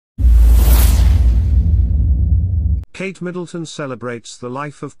Kate Middleton celebrates the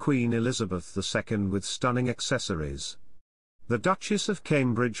life of Queen Elizabeth II with stunning accessories. The Duchess of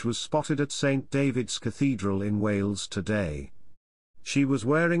Cambridge was spotted at St. David's Cathedral in Wales today. She was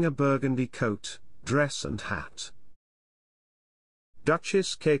wearing a burgundy coat, dress and hat.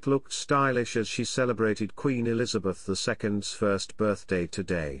 Duchess Kate looked stylish as she celebrated Queen Elizabeth II's first birthday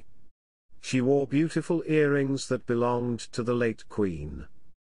today. She wore beautiful earrings that belonged to the late Queen.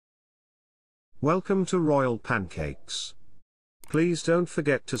 Welcome to Royal Pancakes. Please don't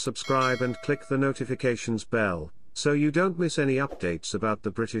forget to subscribe and click the notifications bell, so you don't miss any updates about the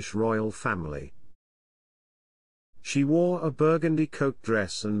British royal family. She wore a burgundy coat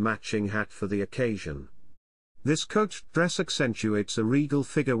dress and matching hat for the occasion. This coat dress accentuates a regal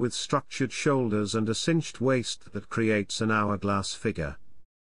figure with structured shoulders and a cinched waist that creates an hourglass figure.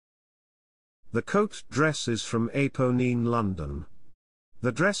 The coat dress is from Eponine London.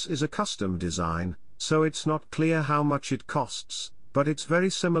 The dress is a custom design, so it's not clear how much it costs, but it's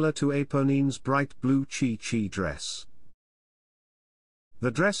very similar to Eponine's bright blue chi dress. The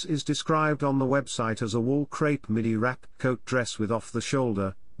dress is described on the website as a wool crepe midi wrap coat dress with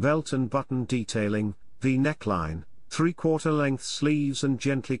off-the-shoulder, velt and button detailing, V neckline, 3/4 length sleeves and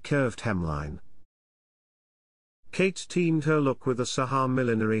gently curved hemline. Kate teamed her look with a Sahar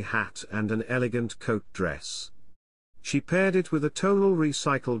Millinery hat and an elegant coat dress. She paired it with a tonal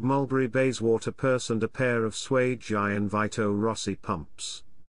recycled Mulberry Bayswater purse and a pair of suede Gianvito Rossi pumps.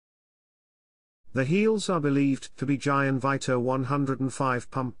 The heels are believed to be Gianvito 105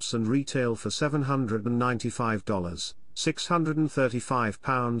 pumps and retail for $795,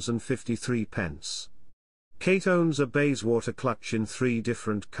 £635.53. Kate owns a Bayswater clutch in 3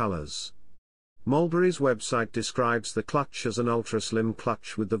 different colors. Mulberry's website describes the clutch as an ultra-slim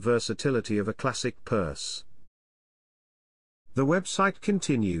clutch with the versatility of a classic purse. The website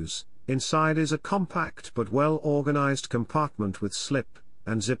continues, inside is a compact but well-organized compartment with slip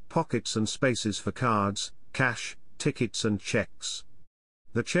and zip pockets and spaces for cards, cash, tickets and checks.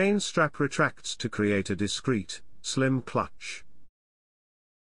 The chain strap retracts to create a discreet, slim clutch.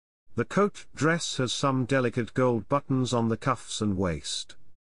 The coat dress has some delicate gold buttons on the cuffs and waist.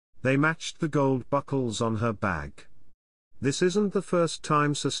 They matched the gold buckles on her bag. This isn't the first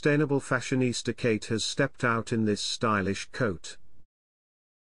time sustainable fashionista Kate has stepped out in this stylish coat.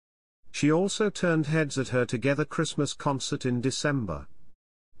 She also turned heads at her Together Christmas concert in December.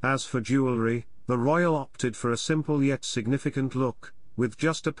 As for jewelry, the royal opted for a simple yet significant look, with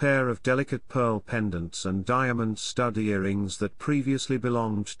just a pair of delicate pearl pendants and diamond stud earrings that previously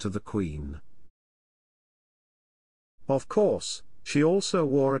belonged to the Queen. Of course, she also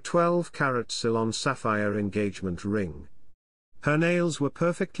wore a 12-carat Ceylon sapphire engagement ring. Her nails were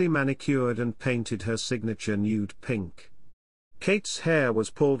perfectly manicured and painted her signature nude pink. Kate's hair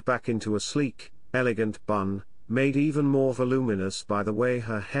was pulled back into a sleek, elegant bun, made even more voluminous by the way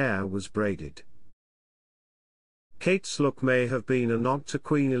her hair was braided. Kate's look may have been a nod to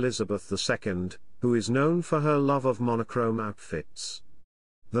Queen Elizabeth II, who is known for her love of monochrome outfits.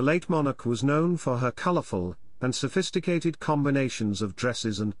 The late monarch was known for her colorful and sophisticated combinations of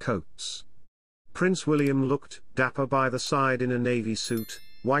dresses and coats. Prince William looked dapper by the side in a navy suit,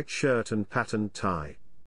 white shirt and patterned tie.